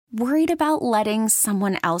Worried about letting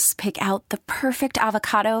someone else pick out the perfect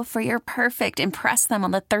avocado for your perfect impress them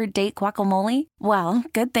on the third date guacamole? Well,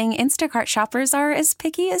 good thing Instacart shoppers are as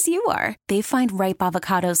picky as you are. They find ripe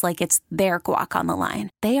avocados like it's their guac on the line.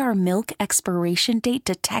 They are milk expiration date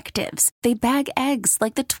detectives. They bag eggs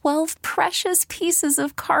like the 12 precious pieces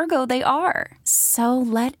of cargo they are. So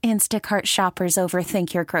let Instacart shoppers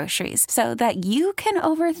overthink your groceries so that you can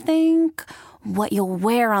overthink what you'll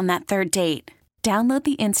wear on that third date. Download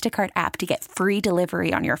the Instacart app to get free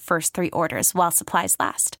delivery on your first 3 orders while supplies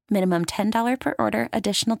last. Minimum $10 per order.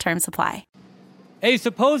 Additional terms apply. A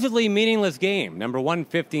supposedly meaningless game, number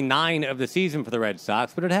 159 of the season for the Red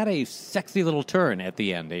Sox, but it had a sexy little turn at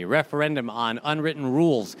the end, a referendum on unwritten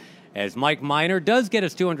rules, as Mike Minor does get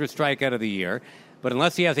his 200th strikeout of the year, but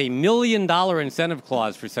unless he has a $1 million incentive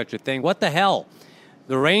clause for such a thing, what the hell?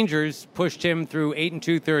 The Rangers pushed him through 8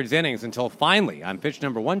 2/3 innings until finally, on pitch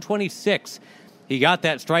number 126, he got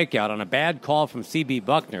that strikeout on a bad call from C.B.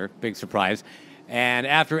 Buckner, big surprise, and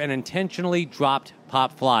after an intentionally dropped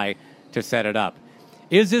pop fly to set it up.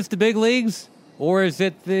 Is this the big leagues, or is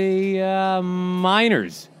it the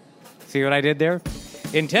minors? See what I did there?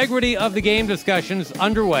 Integrity of the game discussions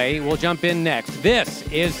underway. We'll jump in next. This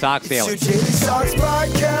is Sox Daily. It's your Daily Sox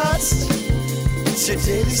Podcast. It's your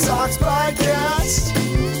Daily Sox Podcast.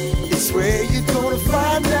 It's where you're going to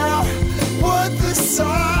find out what the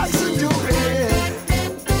Sox are doing.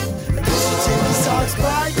 It's your Daily Sox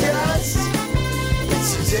Podcast.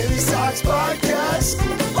 It's your Daily Sox Podcast.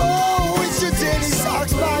 Oh, it's your Daily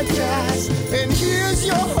Sox Podcast. And here's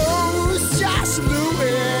your host, Josh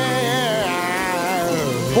Lewis.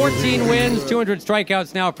 14 wins, 200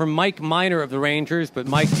 strikeouts now from Mike Minor of the Rangers. But,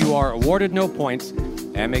 Mike, you are awarded no points,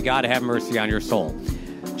 and may God have mercy on your soul.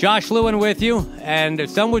 Josh Lewin with you, and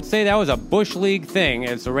some would say that was a Bush League thing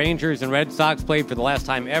as the Rangers and Red Sox played for the last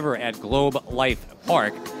time ever at Globe Life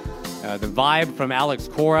Park. The vibe from Alex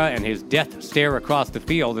Cora and his death stare across the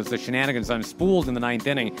field as the shenanigans unspooled in the 9th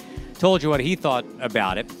inning told you what he thought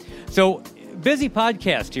about it. So, busy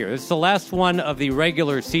podcast here. This is the last one of the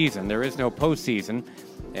regular season. There is no postseason,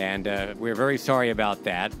 and we're very sorry about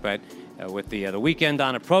that. But with the weekend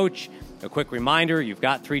on approach, a quick reminder, you've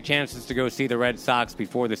got 3 chances to go see the Red Sox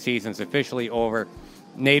before the season's officially over.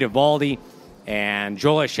 Nate Eovaldi and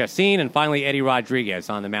Joel Chacin, and finally Eddie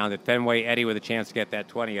Rodriguez on the mound at Fenway. Eddie with a chance to get that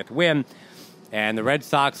 20th win. And the Red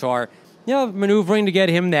Sox are, maneuvering to get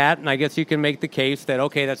him that. And I guess you can make the case that,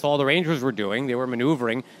 okay, that's all the Rangers were doing. They were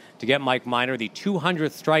maneuvering to get Mike Minor the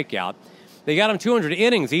 200th strikeout. They got him 200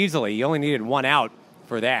 innings easily. You only needed 1 out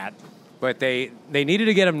for that. But they needed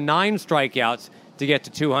to get him 9 strikeouts to get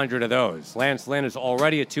to 200 of those. Lance Lynn is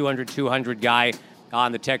already a 200-200 guy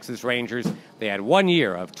on the Texas Rangers. They had 1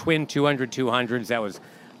 year of twin 200-200s. That was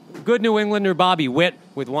good New Englander Bobby Witt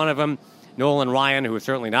with one of them. Nolan Ryan, who was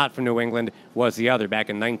certainly not from New England, was the other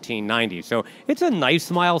back in 1990. So it's a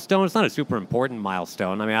nice milestone. It's not a super important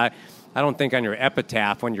milestone. I mean, I don't think on your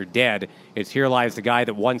epitaph when you're dead, it's here lies the guy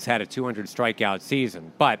that once had a 200 strikeout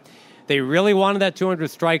season. But they really wanted that 200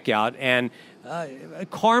 strikeout, and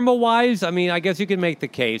karma-wise, I mean, I guess you can make the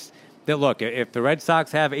case that, look, if the Red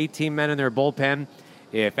Sox have 18 men in their bullpen,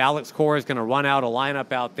 if Alex Cora is going to run out a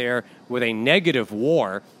lineup out there with a negative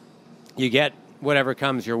WAR, you get whatever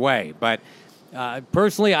comes your way. But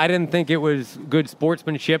personally, I didn't think it was good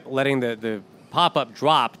sportsmanship letting the pop-up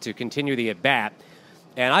drop to continue the at-bat.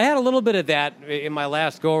 And I had a little bit of that in my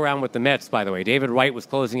last go-around with the Mets, by the way. David Wright was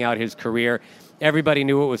closing out his career. Everybody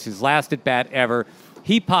knew it was his last at-bat ever.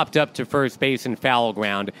 He popped up to first base in foul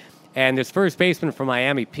ground. And this first baseman from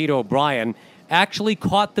Miami, Pete O'Brien, actually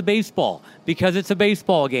caught the baseball because it's a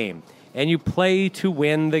baseball game. And you play to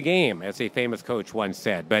win the game, as a famous coach once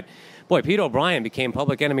said. But, boy, Pete O'Brien became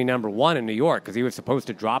public enemy number 1 in New York because he was supposed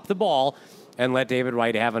to drop the ball and let David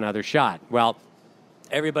Wright have another shot. Well,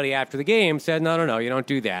 everybody after the game said, no, you don't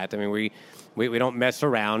do that. I mean, we don't mess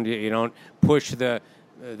around. You don't push the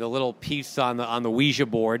little piece on the Ouija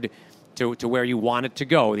board to where you want it to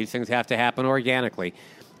go. These things have to happen organically.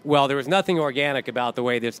 Well, there was nothing organic about the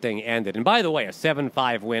way this thing ended. And by the way, a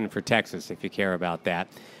 7-5 win for Texas, if you care about that.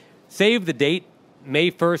 Save the date.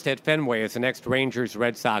 May 1st at Fenway is the next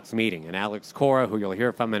Rangers-Red Sox meeting. And Alex Cora, who you'll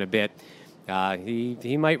hear from in a bit,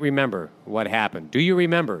 he might remember what happened. Do you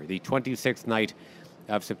remember the 26th night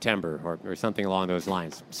of September or something along those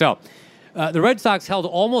lines? So the Red Sox held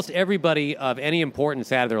almost everybody of any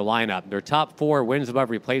importance out of their lineup. Their top 4 wins above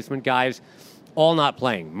replacement guys, all not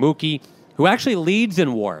playing. Mookie, who actually leads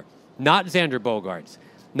in WAR, not Xander Bogaerts,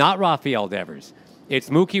 not Rafael Devers. It's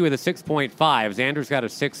Mookie with a 6.5. Xander's got a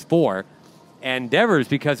 6.4. And Devers,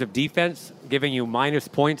 because of defense, giving you minus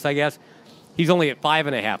points, I guess, he's only at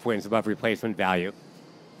 5.5 wins above replacement value.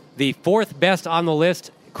 The fourth best on the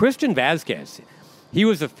list, Christian Vazquez. He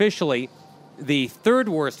was officially the third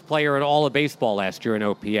worst player in all of baseball last year in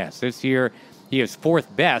OPS. This year, he is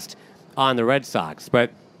fourth best on the Red Sox.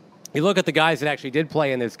 But you look at the guys that actually did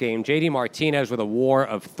play in this game. J.D. Martinez with a WAR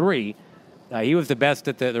of 3. He was the best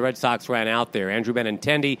that the Red Sox ran out there. Andrew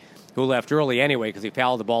Benintendi, who left early anyway because he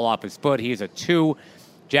fouled the ball off his foot, he's a 2.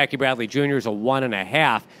 Jackie Bradley Jr. is a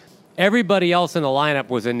 1.5. Everybody else in the lineup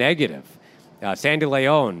was a negative. Sandy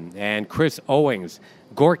Leon and Chris Owings.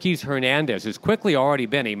 Gorkys Hernandez has quickly already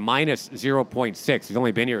been a minus 0.6. He's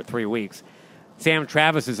only been here 3 weeks. Sam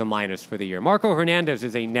Travis is a minus for the year. Marco Hernandez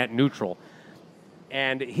is a net neutral.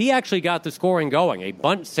 And he actually got the scoring going, a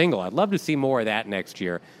bunt single. I'd love to see more of that next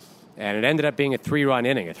year. And it ended up being a 3-run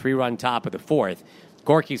inning, a 3-run top of the fourth.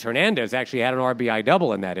 Gorkys Hernandez actually had an RBI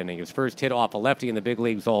double in that inning, his first hit off a lefty in the big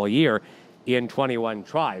leagues all year in 21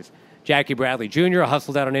 tries. Jackie Bradley Jr.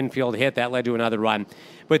 hustled out an infield hit. That led to another run.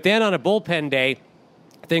 But then on a bullpen day,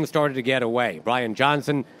 things started to get away. Brian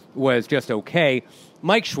Johnson was just okay.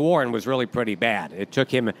 Mike Schwarn was really pretty bad. It took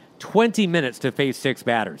him 20 minutes to face 6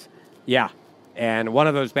 batters. Yeah. And one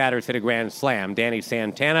of those batters hit a grand slam. Danny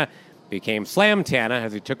Santana became Slamtana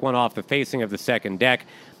as he took one off the facing of the second deck,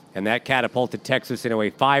 and that catapulted Texas into a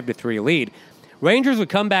 5-3 lead. Rangers would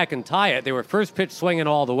come back and tie it. They were first pitch swinging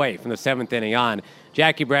all the way from the 7th inning on.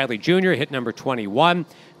 Jackie Bradley Jr. hit number 21.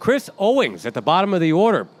 Chris Owings at the bottom of the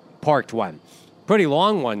order parked one. Pretty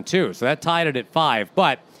long one, too, so that tied it at 5.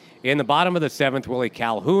 But in the bottom of the 7th, Willie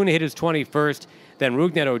Calhoun hit his 21st. Then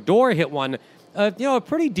Rougned Odor hit one, a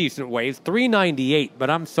pretty decent ways, 398. But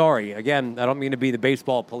I'm sorry. Again, I don't mean to be the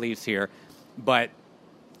baseball police here, but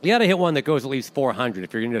you got to hit one that goes at least 400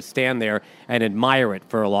 if you're going to stand there and admire it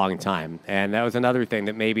for a long time. And that was another thing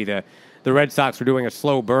that maybe the Red Sox were doing a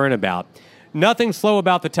slow burn about. Nothing slow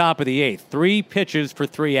about the top of the 8th. 3 pitches for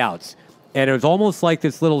 3 outs. And it was almost like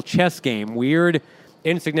this little chess game, weird,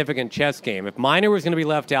 insignificant chess game. If Minor was going to be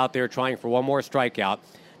left out there trying for one more strikeout,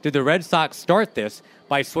 did the Red Sox start this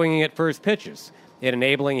by swinging at first pitches and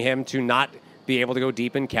enabling him to not be able to go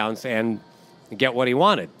deep in counts and get what he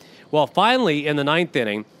wanted? Well, finally, in the 9th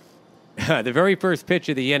inning, the very first pitch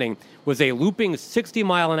of the inning was a looping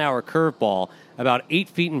 60-mile-an-hour curveball about 8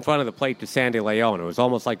 feet in front of the plate to Sandy Leon. It was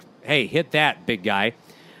almost like, hey, hit that, big guy.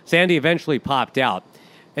 Sandy eventually popped out.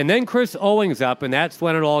 And then Chris Owings up, and that's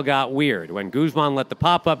when it all got weird, when Guzman let the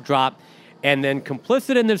pop-up drop. And then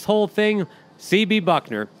complicit in this whole thing, C.B.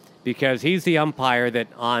 Buckner, because he's the umpire that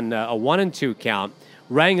on a 1-2 count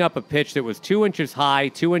rang up a pitch that was 2 inches high,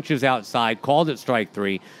 2 inches outside, called it strike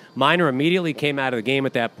 3. Minor immediately came out of the game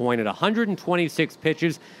at that point at 126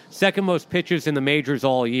 pitches, second most pitches in the majors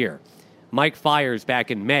all year. Mike Fiers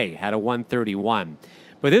back in May had a 131.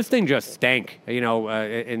 But this thing just stank,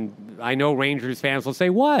 and I know Rangers fans will say,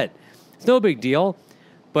 what? It's no big deal.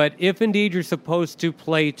 But if indeed you're supposed to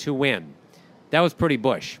play to win, that was pretty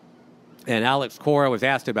Bush. And Alex Cora was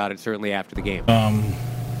asked about it certainly after the game. I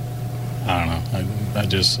don't know.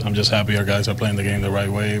 I'm just happy our guys are playing the game the right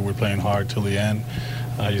way. We're playing hard till the end.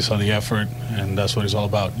 You saw the effort, and that's what it's all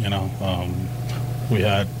about. We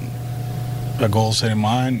had a goal set in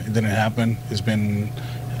mind. It didn't happen. It's been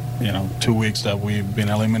 2 weeks that we've been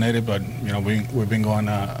eliminated, but we've been going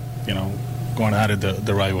going at it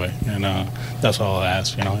the right way, and that's all I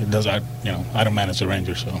ask. It does. I don't manage the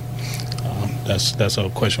Rangers, so that's a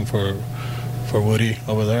question for Woody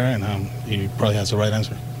over there, and he probably has the right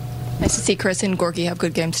answer. Nice to see Chris and Gorky have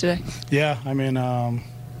good games today. Yeah, I mean,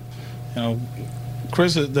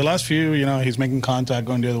 Chris, the last few, he's making contact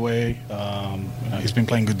going the other way. He's been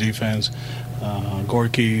playing good defense.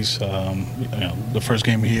 Gorky's, the first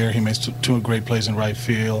game here, he made 2 great plays in right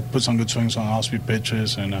field, put some good swings on off-speed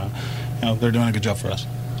pitches, and they're doing a good job for us.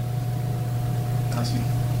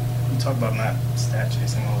 You talk about not stat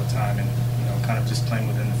chasing all the time, and kind of just playing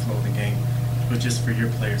within the flow of the game. But just for your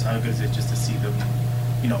players, how good is it just to see them,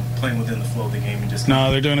 playing within the flow of the game and just?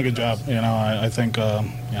 No, they're doing a good job. I think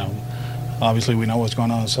obviously we know what's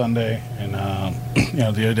going on Sunday, and the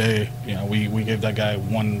other day, we gave that guy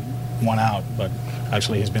one out, but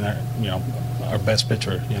actually he's been our best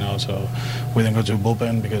pitcher, so we didn't go to the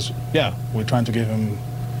bullpen because we're trying to give him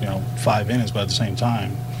 5 innings, but at the same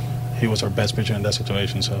time he was our best pitcher in that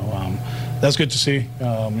situation, so that's good to see.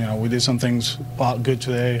 We did some things good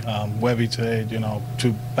today. Webby today,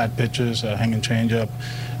 2 bad pitches, hanging changeup,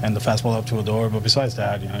 and the fastball up to a door, but besides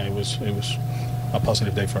that, it was a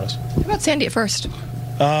positive day for us. How about Sandy at first?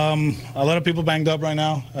 A lot of people banged up right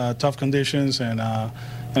now, tough conditions, and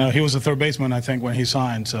he was a third baseman, I think, when he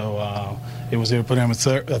signed, so it was either put him at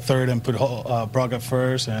third and put Brock at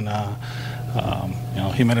first, and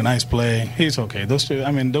He made a nice play. He's okay. Those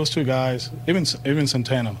two guys, even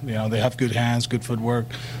Centeno, they have good hands, good footwork.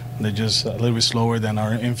 They're just a little bit slower than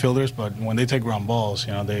our infielders, but when they take ground balls,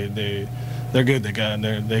 they're good.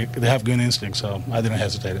 They have good instincts, so I didn't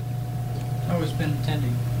hesitate it. How has Ben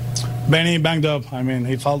tending? Benny banged up.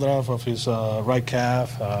 He fouled off of his right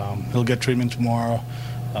calf. He'll get treatment tomorrow.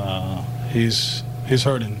 He's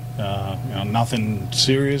hurting. Nothing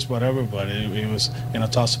serious, whatever, but it was in a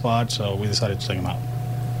tough spot, so we decided to take him out.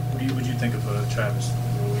 What do you think of Travis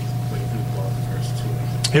playing through the ball the first 2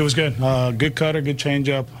 weeks? He was good. Good cutter, good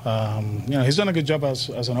changeup. He's done a good job as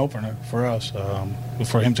an opener for us.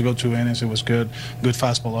 For him to go 2 innings, it was good. Good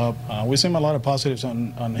fastball up. We've seen a lot of positives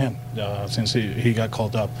on him since he got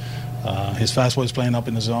called up. His fastball is playing up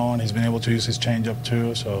in the zone. He's been able to use his changeup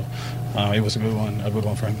too, so it was a good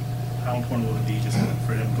one for him. How important will it be just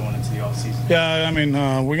for him going into the offseason? Yeah,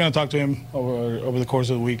 we're going to talk to him over the course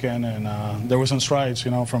of the weekend, and there were some strides,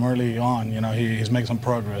 from early on. He's making some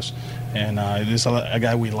progress, and this is a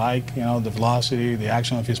guy we like. The velocity, the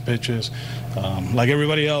action of his pitches, like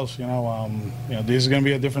everybody else. This is going to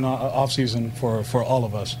be a different offseason for all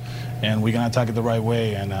of us, and we're going to attack it the right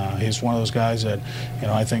way. And he's one of those guys that,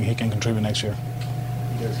 I think he can contribute next year.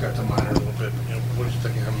 You guys got to Minor a little bit. What did you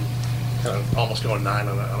think of him? Kind of almost going 9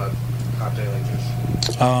 on a hot day like this.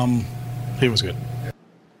 He was good.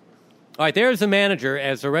 All right, there's the manager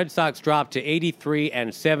as the Red Sox drop to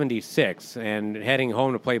 83-76 and heading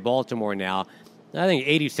home to play Baltimore now. I think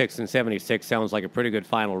 86-76 sounds like a pretty good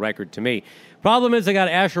final record to me. Problem is they got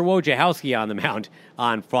Asher Wojciechowski on the mound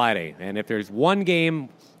on Friday, and if there's one game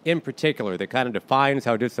in particular that kind of defines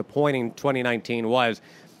how disappointing 2019 was,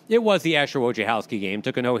 it was the Asher Wojciechowski game.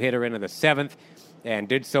 Took a no-hitter into the 7th and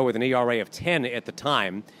did so with an ERA of 10 at the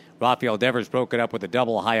time. Rafael Devers broke it up with a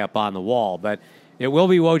double high up on the wall, but it will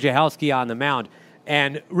be Wojciechowski on the mound.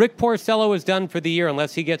 And Rick Porcello is done for the year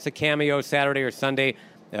unless he gets a cameo Saturday or Sunday.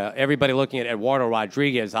 Everybody looking at Eduardo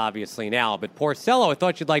Rodriguez, obviously, now. But Porcello, I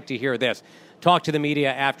thought you'd like to hear this. Talk to the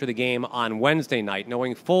media after the game on Wednesday night,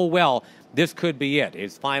 knowing full well this could be it.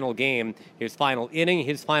 His final game, his final inning,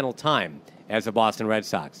 his final time as a Boston Red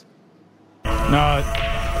Sox.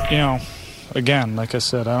 No, again, like I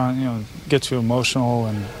said, I don't, get too emotional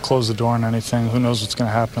and close the door on anything. Who knows what's going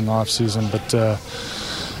to happen in the offseason, but,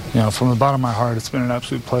 from the bottom of my heart, it's been an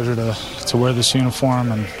absolute pleasure to wear this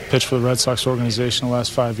uniform and pitch for the Red Sox organization the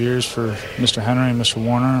last 5 years for Mr. Henry and Mr.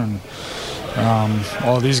 Warner and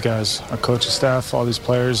all of these guys, our coaching staff, all these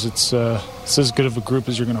players. It's as good of a group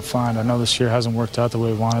as you're going to find. I know this year hasn't worked out the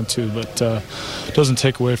way we wanted to, but it doesn't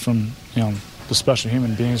take away from, the special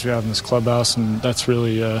human beings we have in this clubhouse, and that's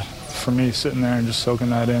really, for me, sitting there and just soaking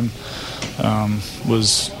that in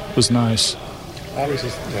was nice. Obviously,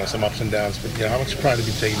 some ups and downs, but how much pride have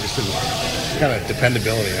you taken just in kind of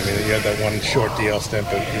dependability? You had that one short DL stint,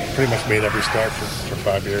 but you pretty much made every start for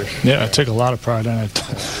 5 years. Yeah, I take a lot of pride in it.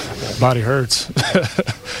 Body hurts.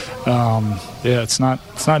 It's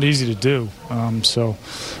not easy to do. So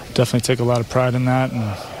definitely take a lot of pride in that,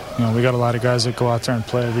 and we got a lot of guys that go out there and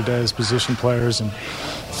play every day as position players and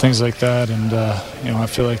things like that, and I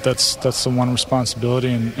feel like that's the one responsibility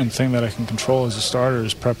and thing that I can control as a starter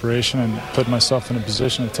is preparation and put myself in a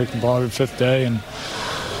position to take the ball every 5th day. And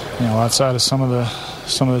outside of some of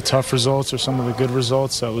the tough results or some of the good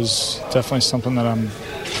results, that was definitely something that I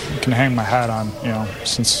can hang my hat on.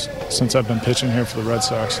 Since I've been pitching here for the Red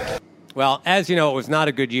Sox. Well, as you know, it was not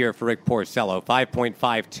a good year for Rick Porcello.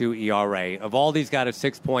 5.52 ERA. Of all these, got a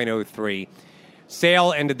 6.03.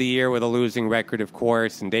 Sale ended the year with a losing record, of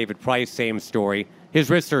course, and David Price, same story. His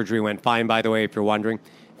wrist surgery went fine, by the way, if you're wondering.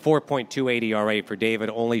 4.28 ERA for David,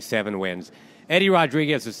 only 7 wins. Eddie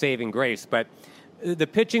Rodriguez is saving grace, but the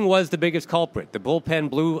pitching was the biggest culprit. The bullpen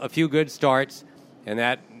blew a few good starts, and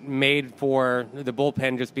that made for the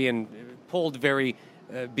bullpen just being pulled very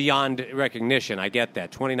beyond recognition. I get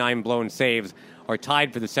that. 29 blown saves are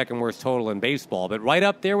tied for the second worst total in baseball, but right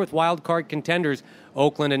up there with wild card contenders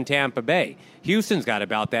Oakland and Tampa Bay. Houston's got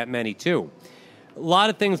about that many too. A lot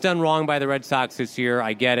of things done wrong by the Red Sox this year.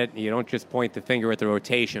 I get it. You don't just point the finger at the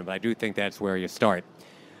rotation, but I do think that's where you start.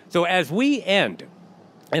 So as we end,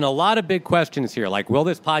 and a lot of big questions here, like will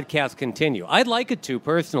this podcast continue? I'd like it to,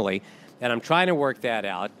 personally, and I'm trying to work that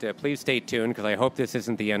out. Please stay tuned, because I hope this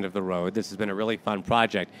isn't the end of the road. This has been a really fun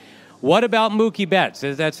project. What about Mookie Betts?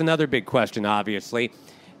 That's another big question, obviously.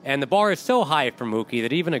 And the bar is so high for Mookie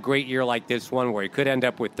that even a great year like this one, where he could end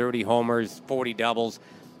up with 30 homers, 40 doubles,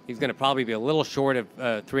 he's going to probably be a little short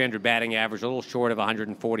of 300 batting average, a little short of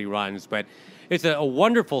 140 runs. But it's a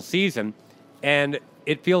wonderful season, and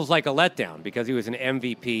it feels like a letdown because he was an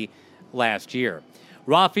MVP last year.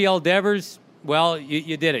 Rafael Devers, Well,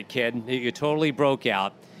 you did it, kid. You totally broke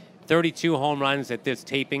out. 32 home runs at this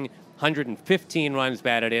taping, 115 runs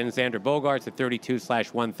batted in. Xander Bogaerts at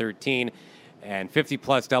 32/113, and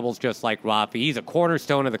 50-plus doubles just like Rafi. He's a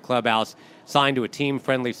cornerstone of the clubhouse, signed to a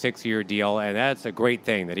team-friendly 6-year deal, and that's a great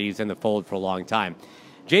thing that he's in the fold for a long time.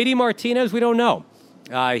 J.D. Martinez, we don't know.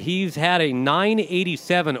 He's had a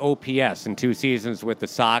 987 OPS in 2 seasons with the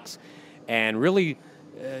Sox, and really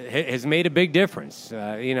has made a big difference.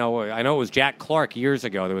 I know it was Jack Clark years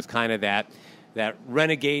ago. There was kind of that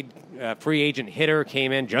renegade free agent hitter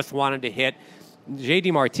came in, just wanted to hit.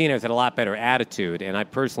 J.D. Martinez had a lot better attitude, and I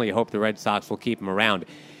personally hope the Red Sox will keep him around.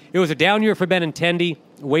 It was a down year for Benintendi,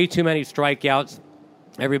 way too many strikeouts.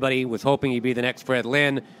 Everybody was hoping he'd be the next Fred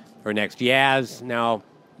Lynn or next Yaz. Now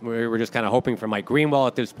we're just kind of hoping for Mike Greenwell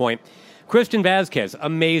at this point. Christian Vazquez,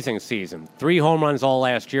 amazing season. 3 home runs all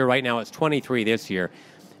last year. Right now it's 23 this year.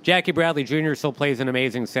 Jackie Bradley Jr. still plays an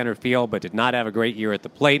amazing center field, but did not have a great year at the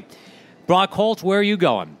plate. Brock Holt, where are you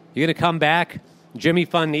going? You going to come back? Jimmy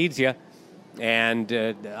Fund needs you. And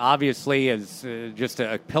obviously is just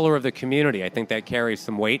a pillar of the community. I think that carries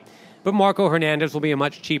some weight. But Marco Hernandez will be a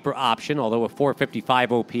much cheaper option, although a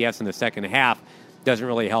 455 OPS in the second half doesn't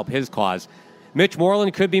really help his cause. Mitch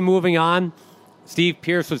Moreland could be moving on. Steve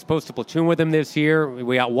Pearce was supposed to platoon with him this year.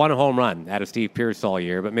 We got 1 home run out of Steve Pearce all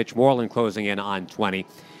year, but Mitch Moreland closing in on 20.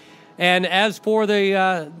 And as for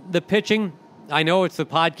the pitching, I know it's the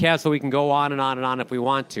podcast, so we can go on and on and on if we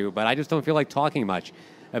want to, but I just don't feel like talking much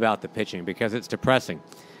about the pitching because it's depressing.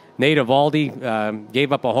 Nate Eovaldi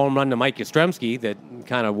gave up a home run to Mike Yastrzemski that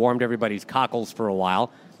kind of warmed everybody's cockles for a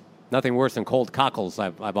while. Nothing worse than cold cockles,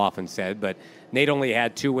 I've often said, but Nate only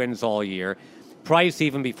had 2 wins all year. Price,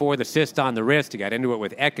 even before the cyst on the wrist, he got into it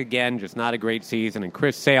with Eck again, just not a great season. And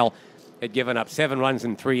Chris Sale had given up 7 runs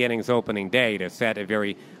in 3 innings opening day to set a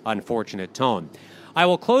very unfortunate tone. I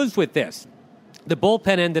will close with this. The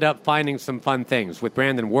bullpen ended up finding some fun things with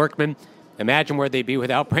Brandon Workman. Imagine where they'd be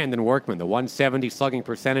without Brandon Workman. The 170 slugging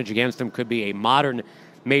percentage against him could be a modern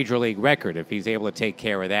major league record if he's able to take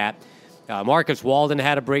care of that. Marcus Walden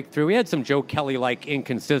had a breakthrough. He had some Joe Kelly-like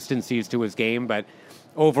inconsistencies to his game, but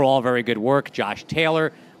overall very good work. Josh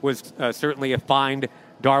Taylor was certainly a find.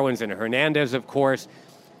 Darwin's and Hernandez, of course.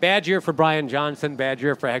 Bad year for Brian Johnson, bad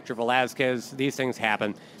year for Hector Velazquez. These things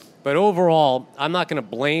happen. But overall, I'm not going to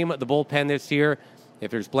blame the bullpen this year.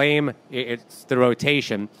 If there's blame, it's the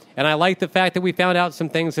rotation. And I like the fact that we found out some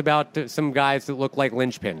things about some guys that look like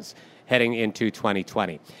linchpins heading into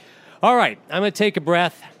 2020. All right, I'm going to take a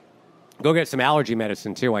breath. Go get some allergy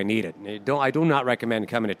medicine, too. I need it. I do not recommend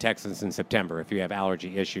coming to Texas in September if you have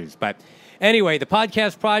allergy issues. But anyway, the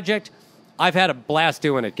podcast project, I've had a blast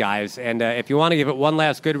doing it, guys. And if you want to give it one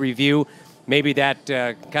last good review, maybe that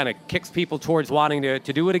kind of kicks people towards wanting to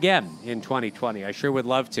do it again in 2020. I sure would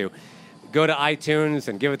love to. Go to iTunes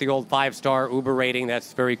and give it the old 5-star Uber rating.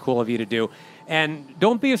 That's very cool of you to do. And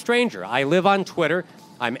don't be a stranger. I live on Twitter.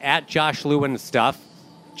 I'm at Josh Lewin Stuff.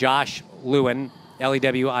 Josh Lewin,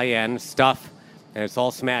 Lewin, Stuff. And it's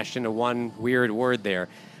all smashed into one weird word there.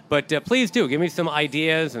 But please do. Give me some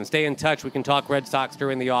ideas and stay in touch. We can talk Red Sox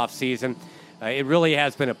during the off season. It really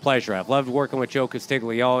has been a pleasure. I've loved working with Joe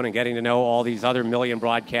Castiglione and getting to know all these other million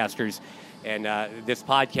broadcasters. And this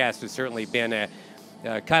podcast has certainly been a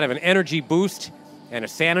kind of an energy boost and a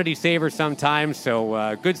sanity saver sometimes.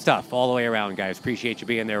 So good stuff all the way around, guys. Appreciate you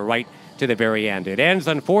being there right to the very end. It ends,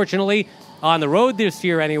 unfortunately, on the road this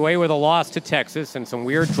year anyway, with a loss to Texas and some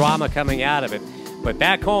weird drama coming out of it. But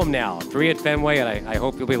back home now, 3 at Fenway, and I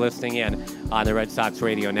hope you'll be listening in on the Red Sox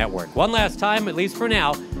Radio Network. One last time, at least for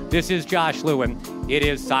now, this is Josh Lewin. It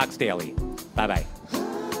is Sox Daily. Bye-bye.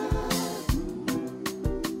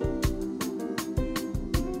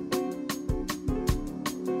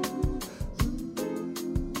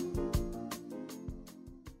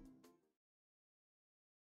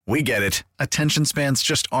 We get it. Attention spans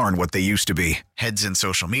just aren't what they used to be. Heads in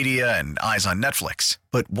social media and eyes on Netflix.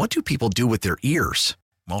 But what do people do with their ears?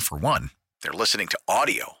 Well, for one, they're listening to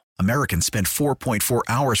audio. Americans spend 4.4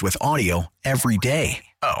 hours with audio every day.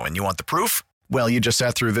 Oh, and you want the proof? Well, you just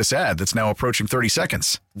sat through this ad that's now approaching 30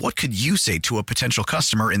 seconds. What could you say to a potential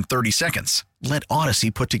customer in 30 seconds? Let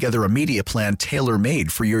Odyssey put together a media plan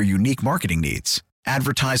tailor-made for your unique marketing needs.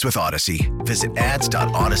 Advertise with Odyssey. Visit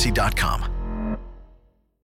ads.odyssey.com.